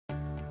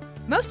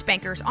Most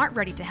bankers aren't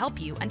ready to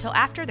help you until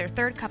after their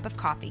third cup of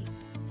coffee.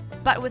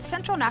 But with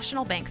Central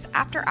National Bank's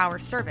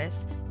after-hours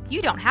service,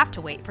 you don't have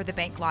to wait for the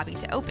bank lobby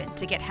to open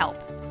to get help.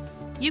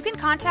 You can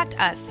contact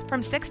us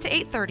from 6 to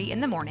 8:30 in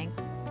the morning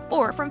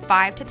or from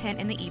 5 to 10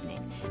 in the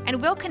evening,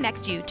 and we'll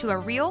connect you to a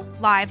real,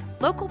 live,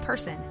 local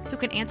person who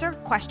can answer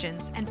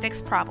questions and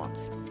fix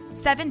problems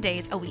 7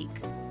 days a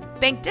week.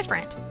 Bank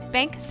different.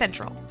 Bank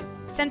Central.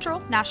 Central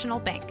National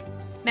Bank.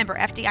 Member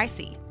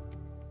FDIC.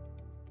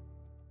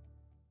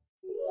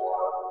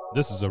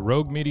 This is a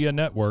Rogue Media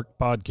Network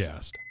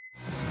podcast.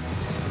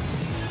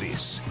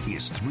 This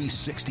is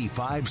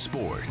 365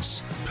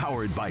 Sports,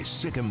 powered by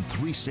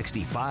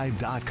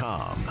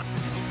SicEm365.com.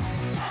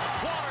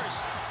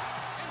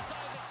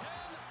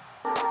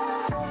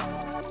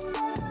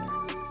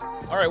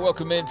 All right,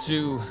 welcome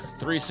into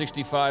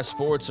 365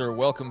 Sports, or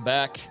welcome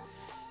back.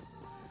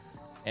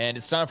 And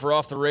it's time for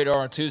Off the Radar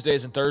on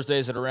Tuesdays and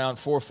Thursdays at around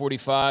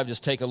 4:45.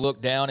 Just take a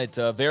look down at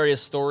various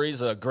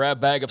stories, a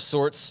grab bag of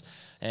sorts.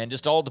 And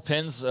just all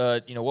depends,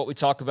 what we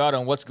talk about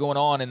and what's going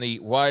on in the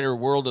wider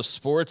world of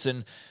sports.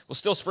 And we'll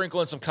still sprinkle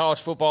in some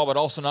college football, but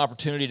also an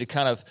opportunity to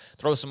kind of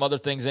throw some other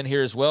things in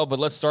here as well. But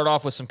let's start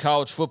off with some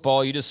college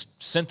football. You just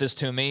sent this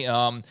to me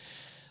from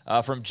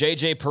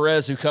J.J.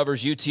 Perez, who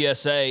covers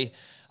UTSA.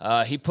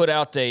 He put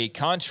out a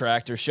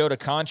contract, or showed a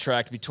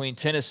contract between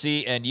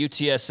Tennessee and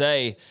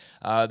UTSA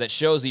that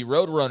shows the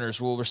Roadrunners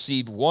will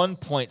receive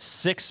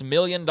 $1.6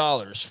 million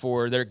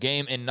for their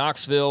game in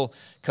Knoxville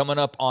coming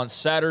up on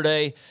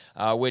Saturday,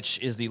 which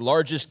is the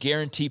largest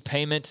guarantee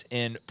payment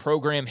in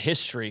program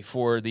history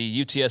for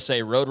the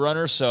UTSA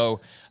Roadrunners.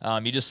 So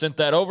you just sent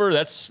that over.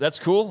 That's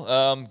cool.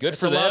 Good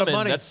for them.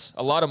 And that's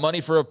a lot of money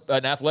for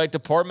an athletic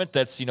department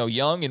that's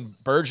young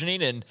and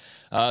burgeoning. And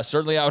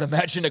certainly I would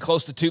imagine a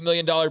close to $2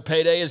 million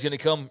payday is going to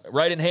come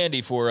right in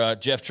handy for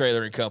Jeff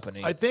Traylor and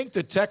company. I think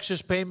the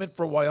Texas payment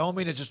for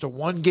Wyoming is just a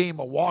one game,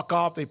 a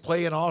walk-off. They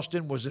play in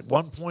Austin was at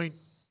one point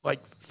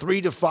like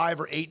 3 to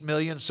 5 or 8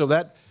 million. So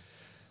that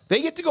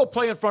they get to go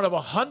play in front of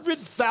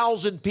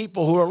 100,000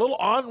 people who are a little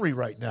ornery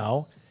right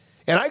now.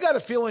 And I got a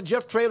feeling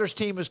Jeff Traylor's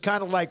team is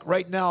kind of like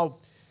right now,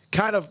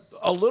 kind of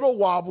a little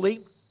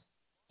wobbly.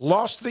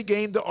 Lost the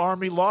game to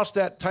Army, lost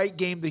that tight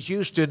game to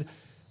Houston.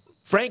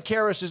 Frank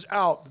Harris is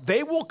out.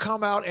 They will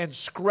come out and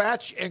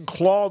scratch and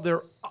claw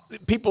their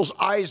people's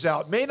eyes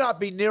out. May not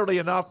be nearly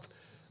enough,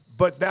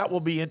 but that will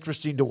be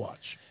interesting to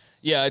watch.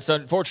 Yeah, it's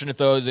unfortunate,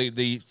 though,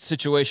 the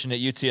situation at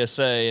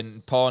UTSA,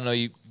 and Paul, I know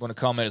you want to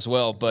comment as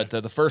well, but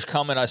the first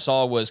comment I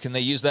saw was, can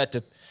they use that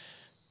to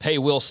pay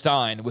Will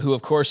Stein, who,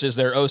 of course, is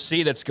their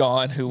OC that's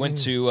gone, who went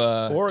to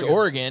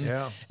Oregon.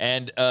 Yeah.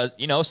 And,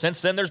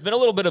 since then there's been a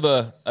little bit of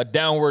a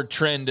downward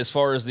trend as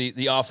far as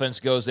the offense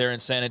goes there in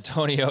San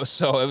Antonio.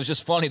 So it was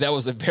just funny. That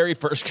was the very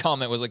first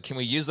comment, was like, can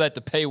we use that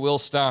to pay Will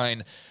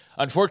Stein?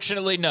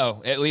 Unfortunately,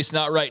 no, at least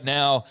not right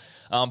now.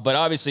 But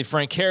obviously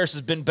Frank Harris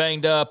has been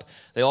banged up.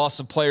 They lost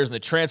some players in the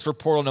transfer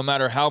portal, no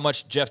matter how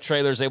much Jeff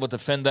Traylor is able to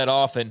fend that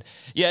off. And,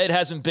 yeah, it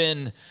hasn't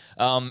been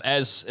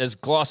as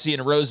glossy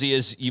and rosy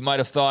as you might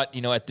have thought,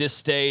 at this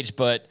stage.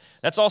 But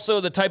that's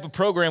also the type of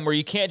program where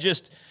you can't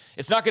just –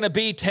 it's not going to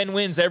be 10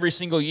 wins every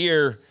single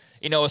year,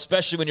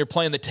 especially when you're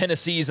playing the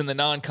Tennessees and the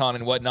non-con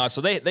and whatnot. So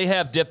they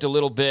have dipped a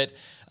little bit.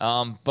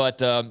 But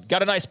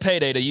got a nice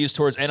payday to use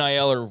towards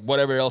NIL or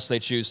whatever else they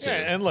choose to.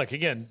 Yeah, and look,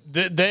 again,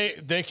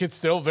 they could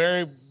still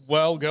very –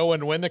 well go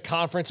and win the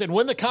conference,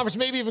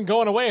 maybe even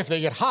going away if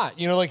they get hot.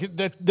 I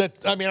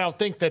don't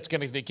think that's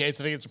going to be the case.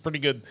 I think it's a pretty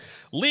good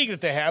league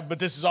that they have, but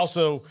this is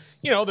also,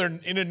 they're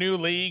in a new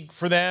league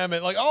for them,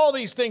 and like all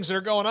these things that are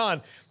going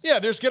on. Yeah,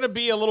 there's going to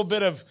be a little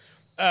bit of,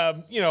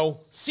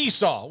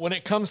 seesaw when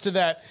it comes to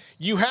that.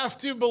 You have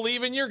to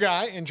believe in your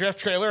guy, in Jeff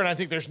Traylor, and I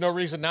think there's no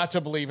reason not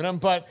to believe in him,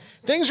 but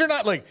things are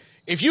not like,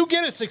 if you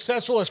get as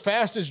successful as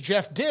fast as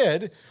Jeff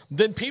did,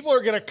 then people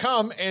are going to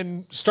come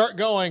and start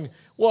going,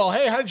 well,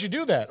 hey, how did you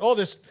do that? Oh,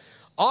 this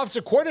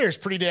offensive coordinator is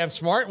pretty damn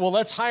smart. Well,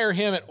 let's hire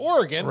him at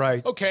Oregon.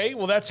 Right. Okay,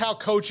 well, that's how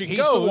coaching goes.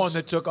 He's the one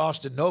that took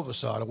Austin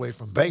Novosad away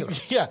from Baylor.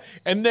 Yeah,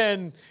 and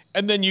then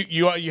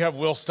you have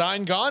Will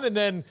Stein gone, and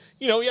then,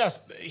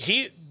 yes,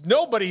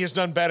 nobody has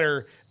done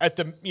better at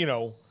the,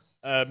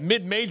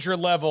 mid-major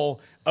level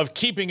of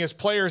keeping his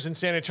players in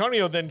San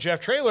Antonio than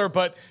Jeff Traylor,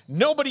 but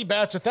nobody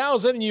bats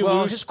 1,000 and you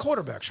lose. His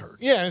quarterback's hurt.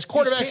 Yeah, his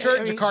quarterback's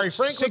hurt. Jakari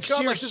Franklin's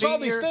gone. There's all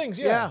these things.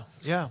 Yeah.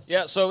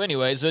 So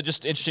anyways,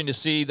 just interesting to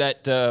see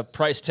that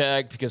price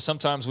tag, because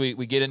sometimes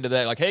we get into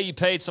that, like, hey, you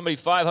paid somebody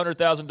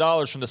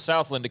 $500,000 from the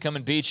Southland to come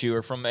and beat you,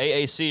 or from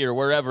AAC or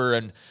wherever,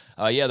 and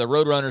the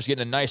Roadrunners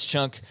getting a nice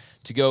chunk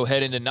to go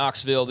head into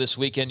Knoxville this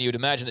weekend. You would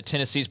imagine that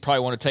Tennessee's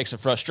probably want to take some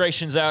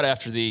frustrations out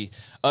after the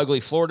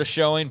ugly Florida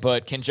showing,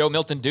 but can Joe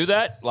Milton do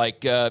that?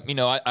 Like,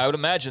 I would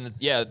imagine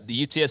that,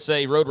 the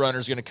UTSA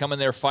Roadrunners are going to come in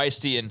there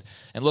feisty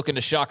and looking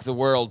to shock the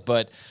world,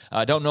 but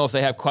I don't know if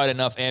they have quite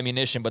enough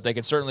ammunition, but they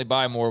can certainly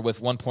buy more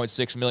with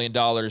 $1.6 million,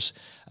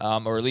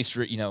 or at least,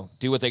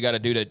 do what they got to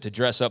do to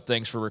dress up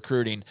things for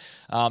recruiting.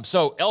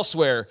 So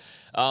elsewhere,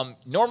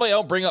 normally I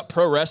don't bring up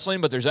pro wrestling,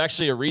 but there's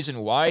actually a reason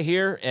why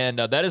here, and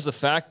that is the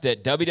fact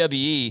that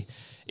WWE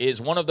is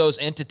one of those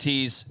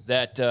entities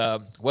that,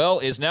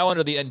 is now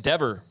under the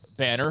Endeavor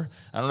banner.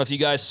 I don't know if you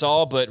guys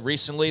saw, but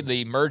recently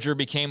the merger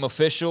became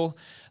official.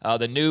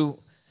 The new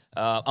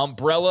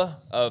umbrella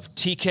of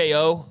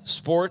TKO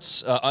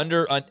Sports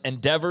under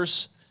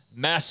Endeavor's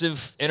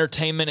massive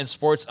entertainment and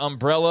sports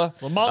umbrella.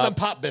 Well, mom and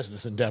pop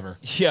business Endeavor.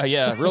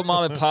 Yeah, real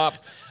mom and pop.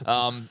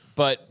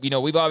 But,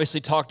 we've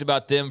obviously talked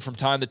about them from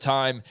time to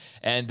time,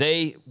 and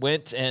they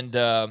went and,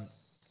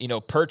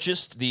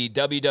 purchased the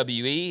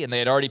WWE, and they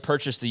had already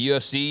purchased the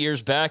UFC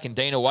years back, and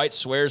Dana White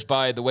swears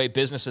by the way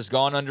business has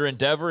gone under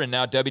Endeavor, and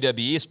now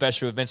WWE,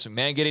 especially with Vince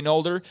McMahon getting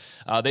older.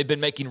 They've been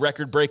making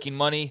record-breaking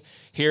money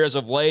here as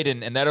of late,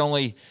 and that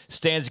only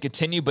stands to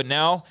continue. But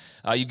now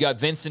you've got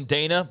Vince and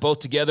Dana both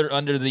together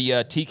under the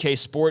TK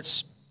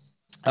Sports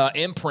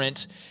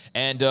imprint.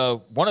 And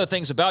one of the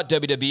things about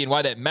WWE and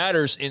why that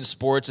matters in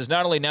sports is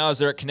not only now is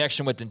there a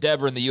connection with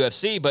Endeavor and the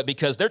UFC, but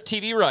because their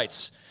TV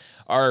rights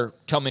are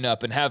coming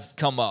up and have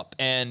come up.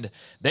 And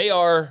they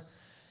are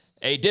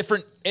a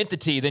different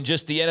entity than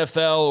just the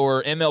NFL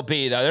or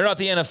MLB. Now, they're not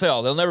the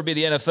NFL. They'll never be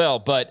the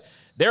NFL, but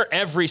they're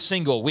every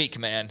single week,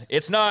 man.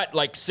 It's not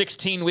like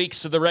 16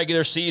 weeks of the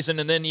regular season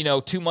and then,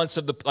 2 months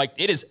of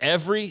it is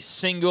every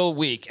single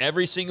week,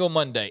 every single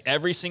Monday,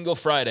 every single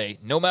Friday,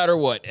 no matter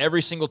what,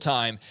 every single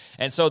time.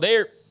 And so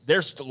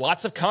there's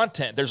lots of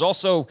content. There's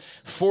also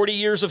 40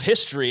 years of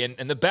history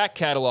and the back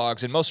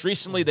catalogs. And most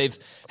recently, they've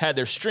had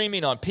their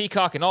streaming on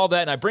Peacock and all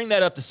that. And I bring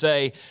that up to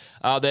say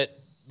that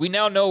we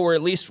now know where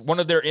at least one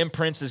of their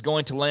imprints is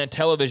going to land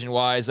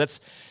television-wise. That's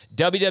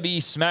WWE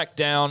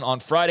SmackDown on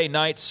Friday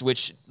nights,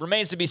 which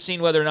remains to be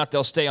seen whether or not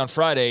they'll stay on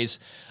Fridays.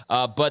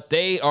 But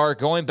they are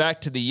going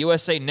back to the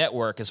USA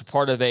Network as a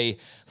part of a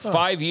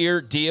 5-year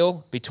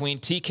deal between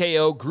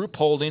TKO Group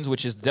Holdings,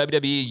 which is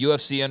WWE,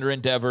 UFC under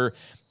Endeavor,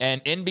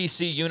 and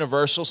NBC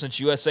Universal, since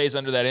USA is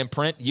under that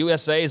imprint.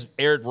 USA has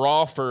aired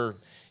Raw for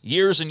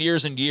years and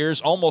years and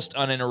years, almost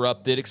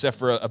uninterrupted, except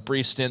for a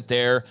brief stint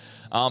there.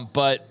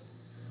 But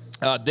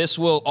this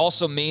will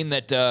also mean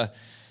that the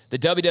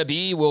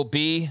WWE will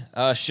be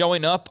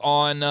showing up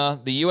on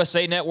the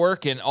USA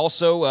Network and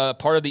also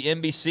part of the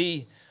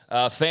NBC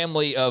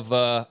family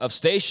of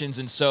stations.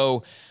 And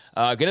so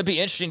going to be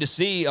interesting to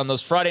see on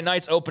those Friday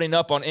nights opening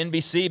up on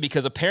NBC,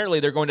 because apparently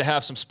they're going to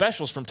have some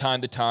specials from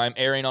time to time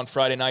airing on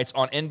Friday nights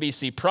on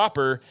NBC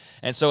proper.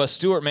 And so as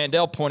Stuart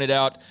Mandel pointed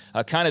out,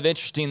 kind of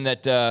interesting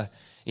that,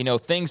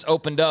 things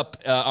opened up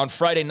on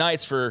Friday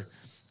nights for,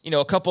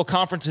 a couple of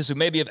conferences who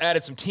maybe have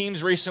added some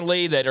teams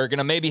recently that are going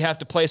to maybe have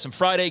to play some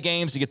Friday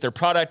games to get their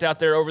product out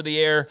there over the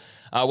air.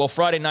 Well,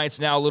 Friday night's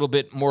now a little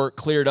bit more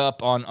cleared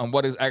up on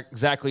what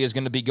exactly is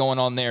going to be going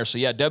on there. So,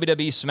 yeah,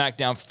 WWE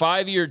SmackDown,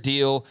 5-year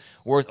deal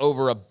worth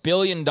over $1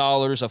 billion, a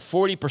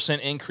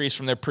 40% increase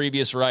from their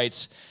previous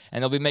rights,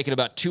 and they'll be making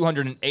about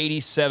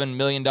 $287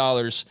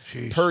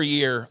 million per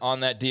year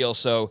on that deal.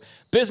 So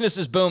business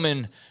is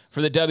booming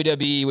for the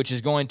WWE, which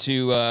is going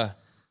to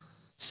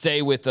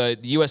stay with the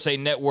USA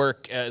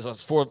Network as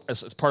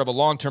part of a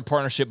long-term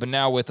partnership, but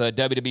now with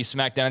WWE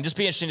SmackDown. And just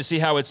be interesting to see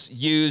how it's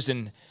used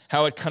and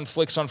how it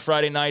conflicts on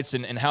Friday nights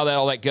and how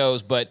all that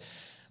goes. But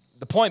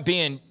the point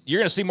being, you're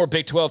going to see more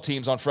Big 12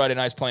 teams on Friday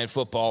nights playing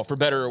football, for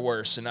better or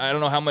worse. And I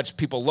don't know how much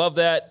people love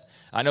that.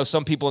 I know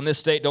some people in this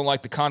state don't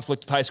like the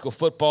conflict with high school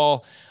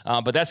football,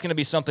 but that's going to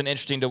be something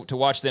interesting to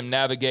watch them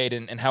navigate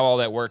and how all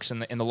that works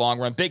in the long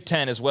run. Big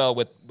 10 as well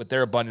with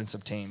their abundance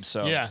of teams.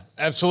 So yeah,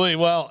 absolutely.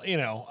 Well,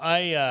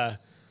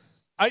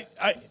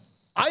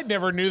 I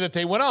never knew that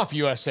they went off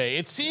USA.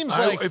 It seems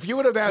like if you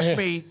would have asked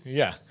me,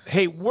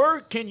 hey,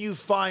 where can you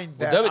find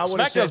that? Well,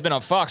 SmackDown's been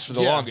on Fox for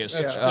the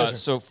longest.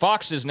 So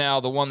Fox is now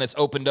the one that's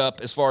opened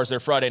up as far as their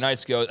Friday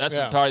nights go. That's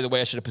probably the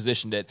way I should have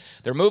positioned it.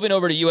 They're moving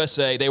over to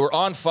USA. They were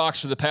on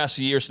Fox for the past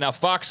few years. Now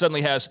Fox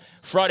suddenly has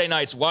Friday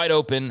nights wide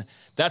open.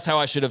 That's how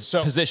I should have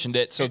positioned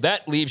it. So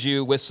that leaves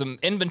you with some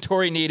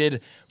inventory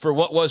needed for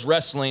what was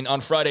wrestling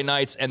on Friday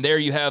nights. And there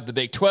you have the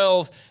Big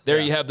 12. There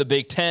you have the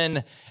Big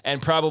 10,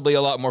 and probably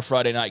a lot more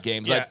Friday night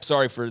games. Yeah. I'm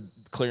sorry for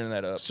clearing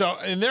that up. So,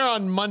 and they're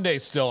on Monday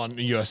still on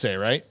USA,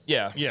 right?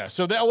 Yeah. Yeah.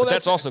 So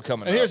that's also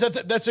coming up.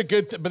 That's a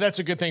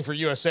good thing for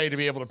USA to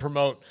be able to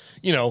promote,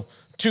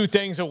 2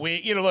 things a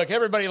week. Look,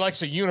 everybody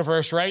likes a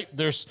universe, right?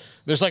 There's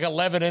like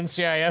 11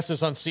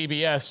 NCISs on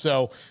CBS.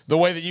 So the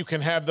way that you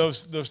can have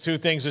those 2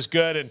 things is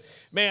good. And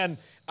man,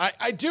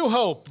 I do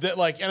hope that,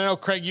 and I know,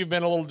 Craig, you've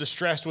been a little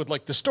distressed with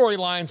the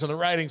storylines and the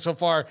writing so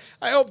far.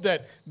 I hope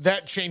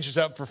that changes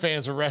up for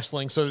fans of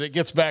wrestling so that it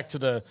gets back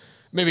to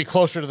maybe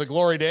closer to the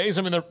glory days.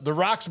 I mean, the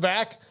Rock's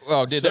back.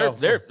 Well, dude,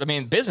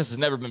 business has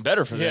never been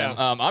better for them.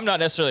 I'm not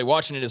necessarily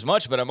watching it as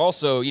much, but I'm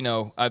also,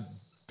 I've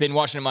been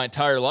watching it my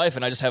entire life,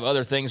 and I just have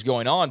other things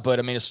going on. But,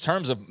 I mean, in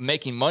terms of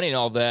making money and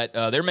all that,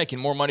 they're making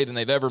more money than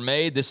they've ever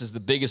made. This is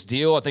the biggest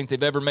deal I think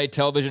they've ever made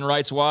television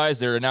rights-wise.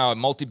 They're now a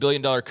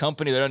multi-billion-dollar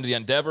company. They're under the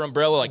Endeavor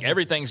umbrella.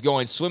 Everything's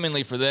going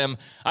swimmingly for them.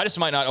 I just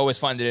might not always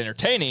find it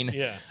entertaining.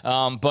 Yeah.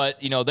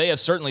 But, they have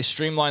certainly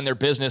streamlined their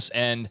business,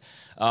 and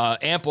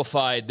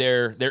amplified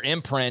their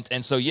imprint.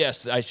 And so,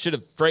 yes, I should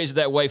have phrased it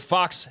that way.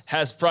 Fox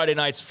has Friday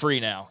nights free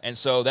now. And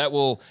so that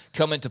will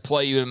come into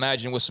play, you would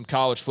imagine, with some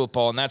college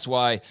football. And that's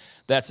why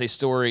that's a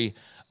story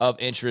of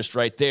interest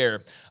right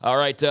there. All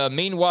right.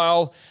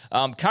 Meanwhile,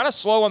 kind of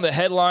slow on the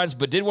headlines,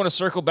 but did want to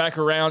circle back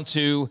around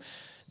to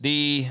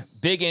the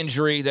big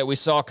injury that we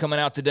saw coming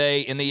out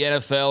today in the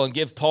NFL and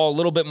give Paul a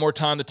little bit more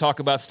time to talk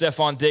about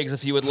Stephon Diggs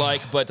if you would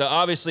like. But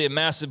obviously a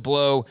massive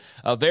blow.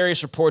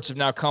 Various reports have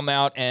now come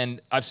out,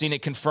 and I've seen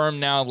it confirmed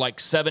now like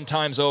 7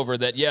 times over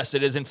that, yes,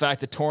 it is in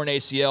fact a torn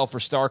ACL for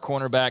star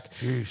cornerback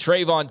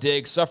Trayvon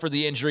Diggs. Suffered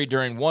the injury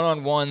during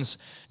one-on-ones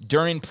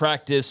during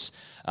practice.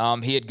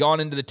 He had gone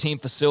into the team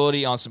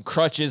facility on some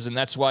crutches, and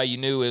that's why you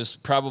knew it was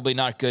probably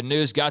not good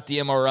news. Got the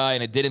MRI,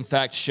 and it did, in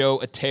fact, show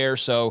a tear.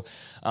 So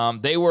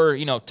they were,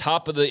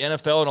 top of the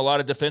NFL in a lot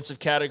of defensive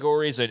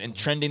categories and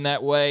trending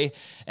that way.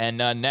 And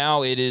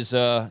now it is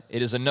a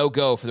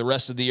no-go for the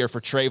rest of the year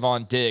for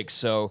Trayvon Diggs.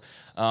 So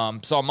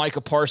saw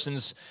Micah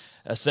Parsons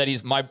said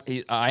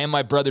I am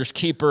my brother's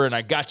keeper, and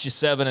I got you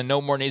 7, and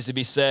no more needs to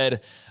be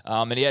said.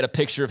 And he had a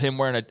picture of him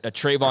wearing a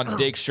Trayvon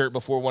Diggs shirt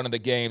before one of the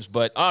games.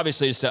 But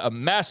obviously it's a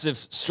massive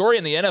story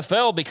in the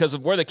NFL because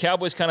of where the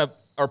Cowboys kind of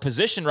are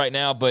positioned right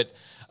now, but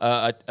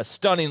a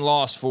stunning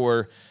loss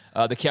for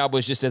the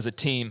Cowboys just as a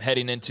team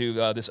heading into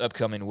this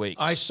upcoming week.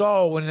 I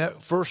saw when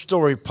that first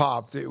story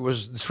popped, it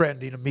was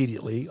trending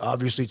immediately.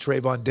 Obviously,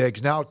 Trayvon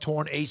Diggs. Now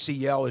torn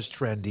ACL is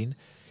trending.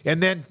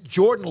 And then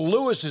Jordan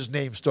Lewis's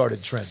name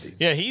started trending.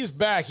 Yeah, he's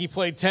back. He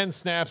played 10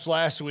 snaps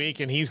last week,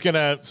 and he's going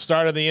to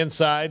start on the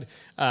inside.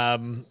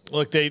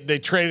 Look, they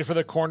traded for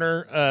the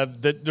corner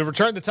to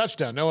return the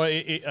touchdown. Noah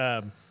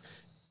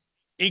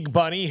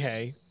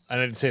Igbanihe. I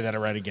didn't say that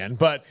right again,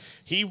 but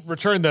he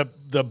returned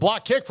the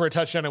block kick for a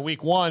touchdown in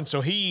week 1.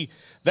 So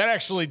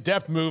that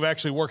depth move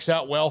actually works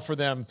out well for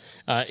them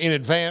in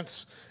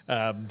advance.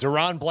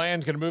 Deron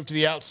Bland's going to move to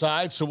the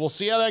outside, so we'll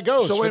see how that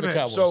goes for the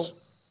Cowboys. So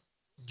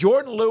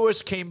Jordan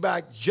Lewis came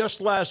back just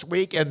last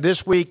week, and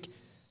this week,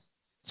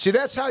 see,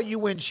 that's how you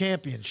win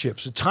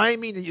championships. The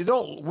timing, you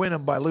don't win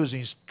them by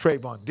losing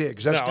Trayvon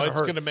Diggs. That's going to hurt.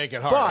 It's going to make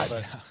it hard.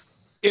 But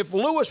if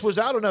Lewis was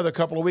out another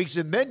couple of weeks,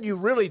 and then you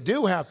really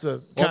do have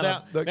to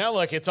now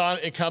look, it's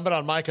incumbent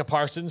on Micah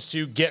Parsons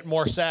to get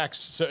more sacks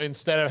so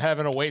instead of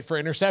having to wait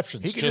for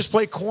interceptions. He can just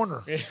play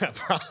corner. Yeah,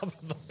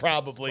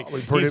 probably.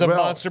 He's a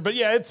monster. But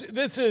yeah,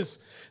 this is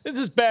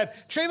bad.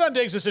 Trayvon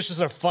Diggs is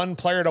just a fun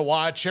player to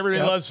watch.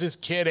 Everybody loves his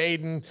kid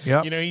Aiden.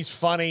 Yep. He's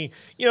funny.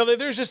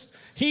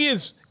 He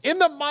is in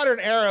the modern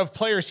era of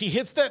players. He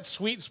hits that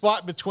sweet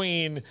spot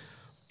between,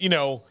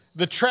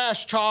 the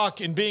trash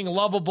talk and being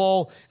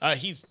lovable.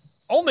 He's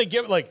only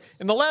given,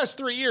 in the last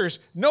 3 years,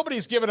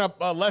 nobody's given up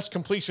a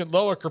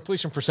lower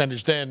completion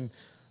percentage than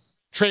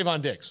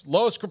Trayvon Diggs.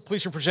 Lowest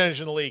completion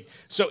percentage in the league.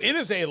 So it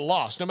is a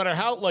loss. No matter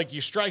how,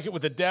 you strike it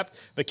with the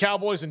depth, the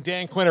Cowboys and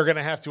Dan Quinn are going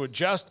to have to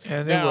adjust.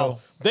 And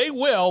they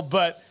will,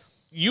 but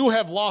you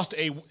have lost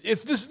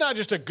this is not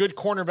just a good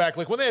cornerback.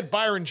 Like when they had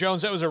Byron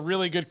Jones, that was a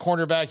really good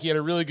cornerback. He had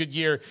a really good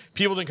year.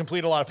 People didn't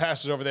complete a lot of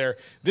passes over there.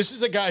 This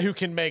is a guy who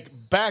can make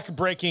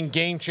back-breaking,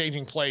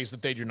 game-changing plays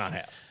that they do not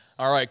have.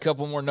 All right, a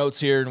couple more notes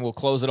here, and we'll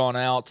close it on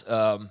out.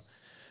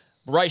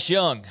 Bryce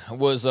Young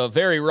was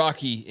very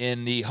rocky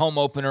in the home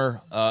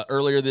opener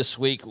earlier this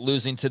week,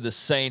 losing to the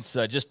Saints.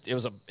 It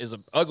was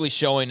an ugly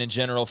showing in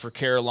general for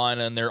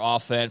Carolina and their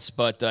offense,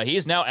 but he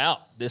is now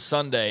out this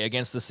Sunday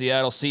against the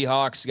Seattle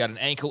Seahawks. He got an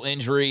ankle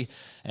injury,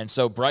 and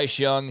so Bryce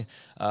Young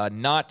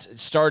not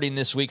starting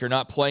this week or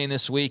not playing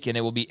this week, and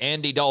it will be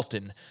Andy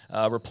Dalton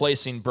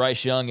replacing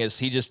Bryce Young as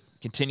he just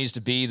continues to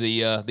be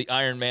the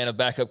Iron Man of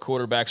backup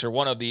quarterbacks, or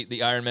one of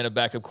the Iron Men of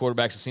backup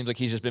quarterbacks. It seems like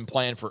he's just been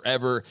playing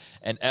forever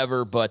and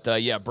ever. But,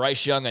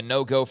 Bryce Young, a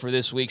no-go for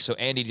this week. So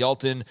Andy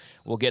Dalton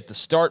will get the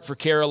start for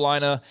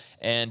Carolina,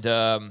 and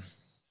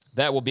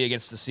that will be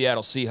against the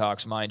Seattle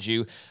Seahawks, mind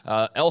you.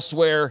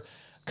 Elsewhere,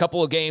 a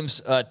couple of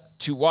games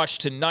to watch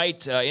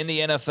tonight in the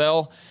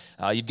NFL.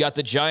 You've got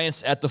the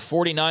Giants at the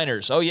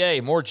 49ers. Oh,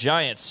 yay, more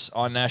Giants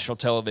on national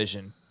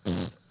television.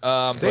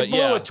 They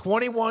blew it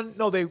 21.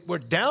 No, they were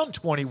down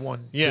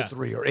 21 to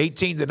 3 or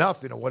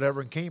 18-0 or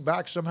whatever, and came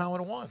back somehow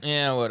and won.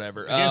 Yeah,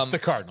 whatever. Against the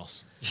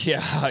Cardinals.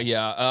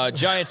 Yeah.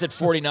 Giants at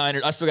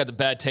 49ers. I still got the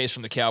bad taste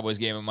from the Cowboys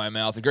game in my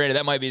mouth. Granted,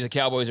 that might be the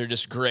Cowboys are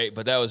just great,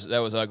 but that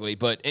was ugly.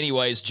 But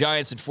anyways,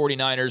 Giants and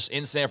 49ers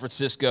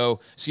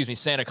in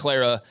Santa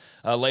Clara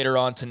later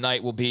on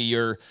tonight will be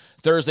your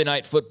Thursday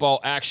night football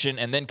action.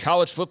 And then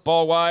college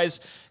football-wise,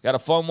 got a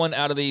fun one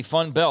out of the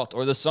Fun Belt,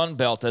 or the Sun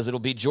Belt, as it'll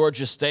be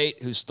Georgia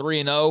State, who's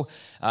 3-0,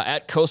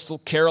 at Coastal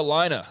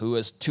Carolina, who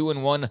is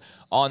 2-1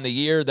 on the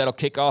year. That'll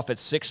kick off at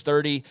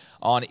 6:30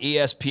 on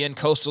ESPN.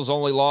 Coastal's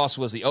only loss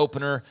was the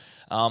opener,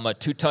 a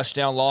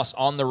 2-touchdown loss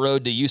on the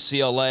road to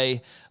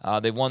UCLA.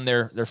 They won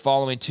their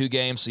following 2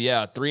 games. So,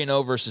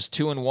 3-0 versus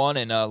 2-1,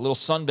 and a little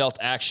Sun Belt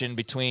action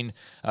between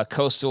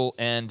Coastal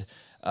and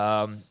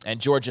and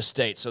Georgia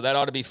State. So that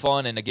ought to be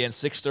fun. And again,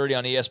 6:30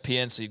 on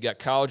ESPN. So you've got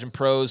college and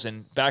pros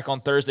and back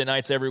on Thursday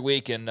nights every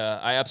week. And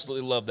I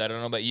absolutely love that. I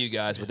don't know about you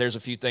guys, but there's a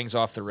few things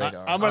off the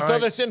radar. I'm going to throw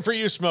this in for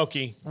you,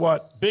 Smokey.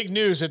 What? Big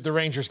news at the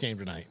Rangers game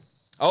tonight.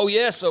 Oh,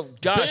 yeah. So,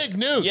 gosh. Big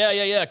news.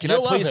 Yeah. Can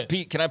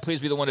I please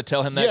be the one to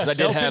tell him that? Yes. Because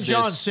I did Elton have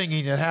John this.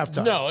 singing at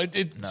halftime. No,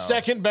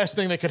 second best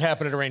thing that could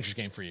happen at a Rangers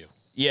game for you.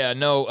 Yeah,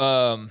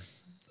 no.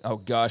 Oh,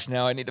 gosh.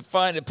 Now I need to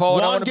find it, Paul.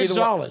 Juan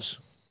Gonzalez.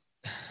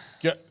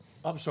 Yeah.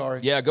 I'm sorry.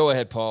 Yeah, go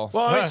ahead, Paul.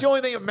 Well, it's the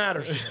only thing that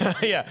matters.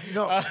 Yeah.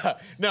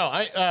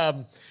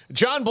 No.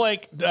 John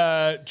Blake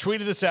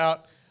tweeted this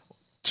out.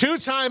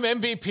 2-time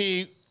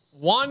MVP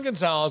Juan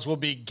Gonzalez will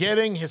be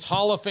getting his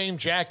Hall of Fame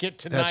jacket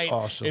tonight. That's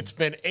awesome. It's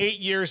been 8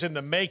 years in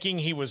the making.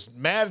 He was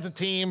mad at the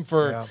team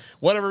for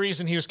whatever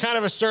reason. He was kind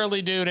of a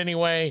surly dude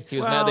anyway. He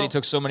was mad that he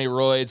took so many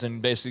roids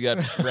and basically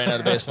ran out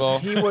of baseball.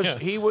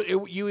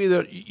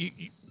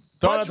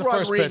 Pudge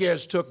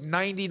Rodriguez took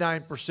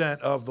 99%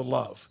 of the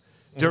love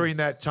during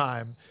that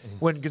time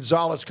when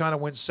Gonzalez kind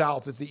of went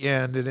south at the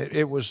end, and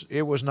it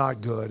was not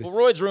good. Well,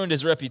 Roy's ruined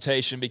his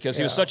reputation because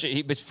he was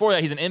before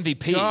that he's an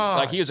MVP.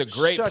 God, he was a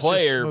great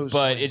player,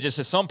 but it just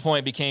at some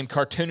point became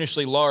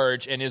cartoonishly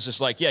large, and it's just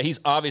like,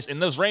 he's obvious.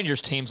 And those Rangers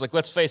teams, like,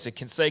 let's face it,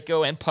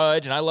 Canseco and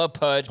Pudge, and I love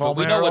Pudge, but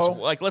we know what's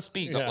like. Let's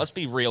be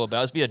real about it.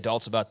 Let's be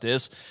adults about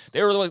this.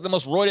 They were like the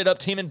most roided up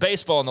team in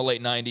baseball in the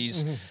late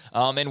 90s.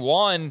 And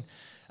Juan,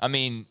 I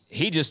mean,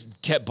 he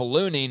just kept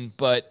ballooning,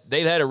 but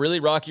they've had a really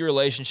rocky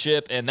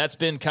relationship, and that's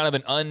been kind of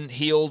an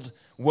unhealed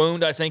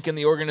wound, I think, in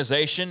the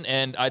organization.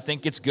 And I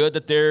think it's good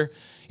that they're,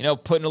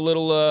 putting a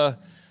little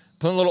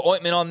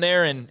ointment on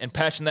there and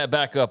patching that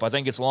back up. I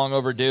think it's long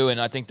overdue,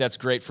 and I think that's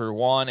great for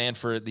Juan and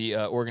for the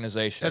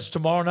organization. That's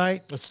tomorrow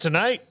night? It's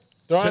tonight.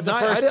 They're on the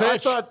first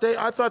pitch.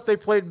 I thought they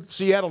played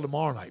Seattle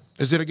tomorrow night.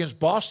 Is it against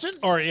Boston?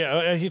 Or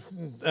I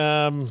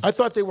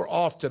thought they were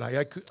off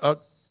tonight.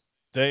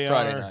 They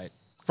Friday night.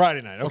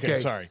 Friday night. Okay,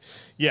 sorry.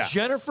 Yeah.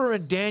 Jennifer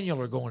and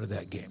Daniel are going to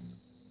that game.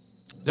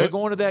 They're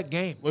going to that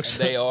game. And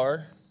they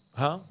are?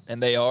 Huh?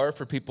 And they are,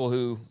 for people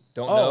who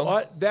don't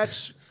know?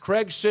 That's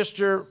Craig's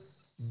sister.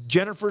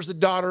 Jennifer's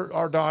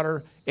our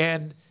daughter.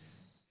 And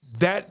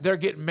that they're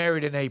getting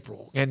married in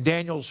April. And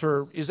Daniel's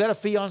is that a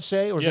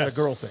fiance or is that a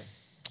girl thing?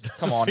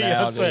 Come on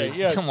now, dude.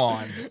 Yes. Come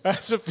on.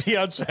 That's a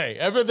fiance.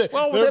 Everything.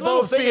 Well, they're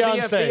both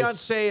fiancés.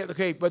 Fiance.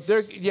 Okay, but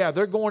they're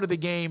going to the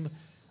game.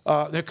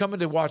 They're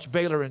coming to watch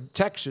Baylor in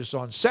Texas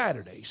on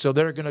Saturday, so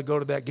they're going to go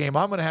to that game.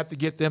 I'm going to have to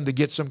get them to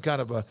get some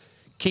kind of a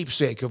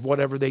keepsake of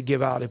whatever they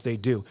give out if they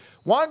do.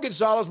 Juan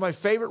Gonzalez, my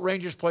favorite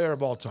Rangers player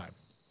of all time.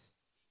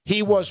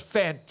 He was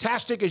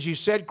fantastic, as you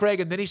said, Craig,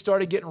 and then he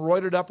started getting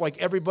roided up like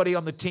everybody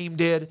on the team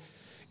did,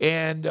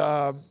 and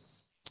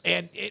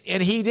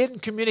he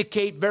didn't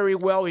communicate very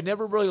well. He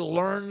never really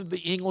learned the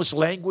English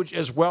language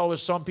as well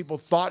as some people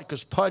thought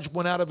because Pudge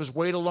went out of his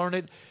way to learn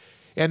it.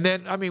 And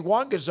then,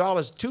 Juan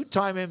Gonzalez,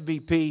 2-time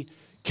MVP,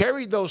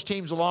 carried those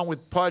teams along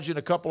with Pudge and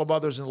a couple of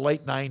others in the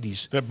late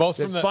 90s. They're both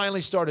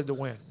finally started to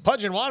win.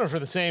 Pudge and Juan are from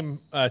the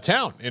same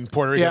town in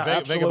Puerto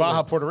Rico, Vega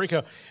Baja, Puerto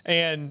Rico.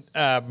 And,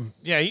 I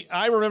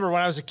remember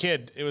when I was a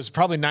kid, it was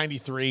probably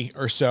 93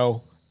 or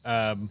so.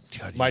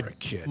 My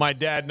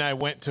dad and I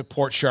went to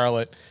Port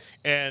Charlotte,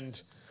 and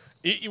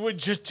you would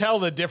just tell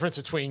the difference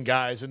between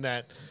guys in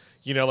that,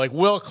 like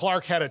Will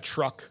Clark had a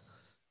truck.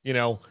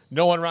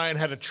 Nolan Ryan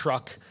had a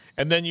truck.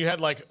 And then you had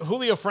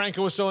Julio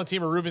Franco was still on the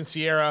team, or Ruben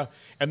Sierra,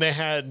 and they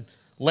had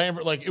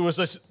it was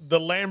the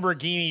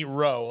Lamborghini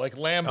row,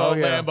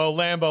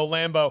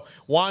 Lambo.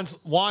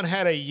 Juan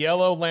had a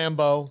yellow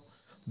Lambo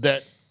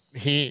that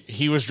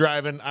he was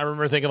driving. I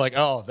remember thinking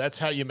that's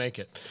how you make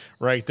it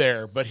right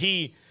there. But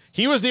he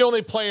was the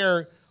only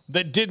player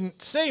that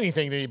didn't say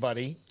anything to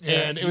anybody,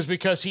 and it was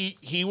because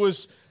he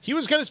was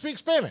going to speak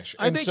Spanish.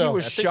 I think he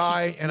was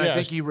shy, and I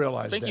think he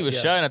realized that. I think he was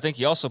shy, and I think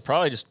he also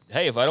probably just,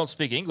 if I don't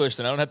speak English,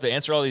 then I don't have to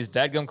answer all these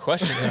dadgum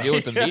questions and deal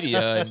with the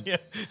media. And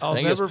I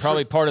think it's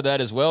probably part of that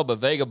as well. But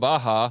Vega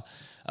Baja,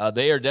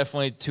 they are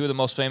definitely two of the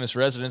most famous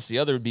residents. The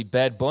other would be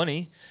Bad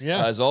Bunny,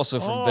 is also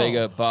from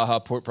Vega Baja,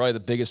 probably the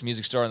biggest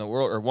music star in the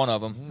world, or one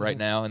of them right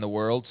now in the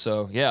world.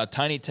 So, a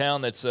tiny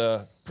town that's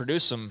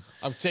produced some.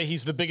 I would say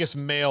he's the biggest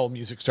male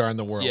music star in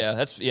the world.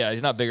 Yeah,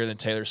 he's not bigger than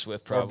Taylor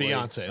Swift, probably. Or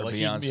Beyonce. Or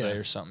Beyonce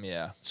or something,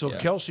 So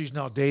Kelsey's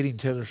now dating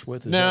Taylor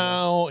Swift?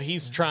 No,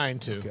 he's trying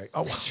to. Okay.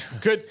 Oh,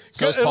 good.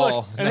 So's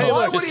Paul.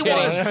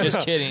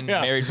 Just kidding.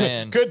 Yeah. Married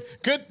man.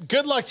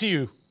 Good luck to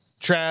you,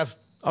 Trav.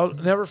 I'll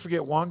never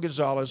forget Juan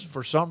Gonzalez.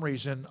 For some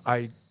reason,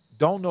 I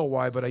don't know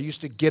why, but I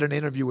used to get an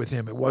interview with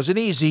him. It wasn't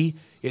easy.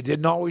 It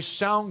didn't always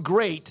sound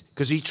great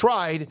because he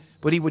tried,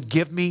 but he would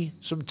give me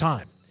some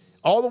time.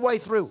 All the way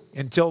through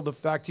until the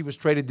fact he was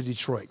traded to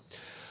Detroit.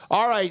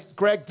 All right,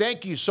 Greg,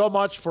 thank you so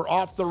much for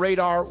Off the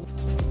Radar.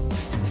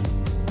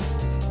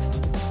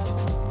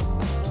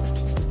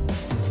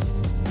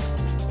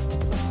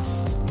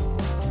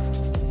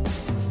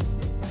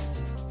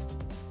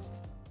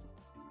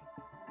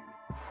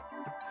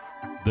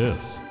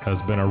 This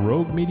has been a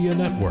Rogue Media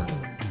Network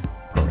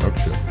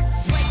production.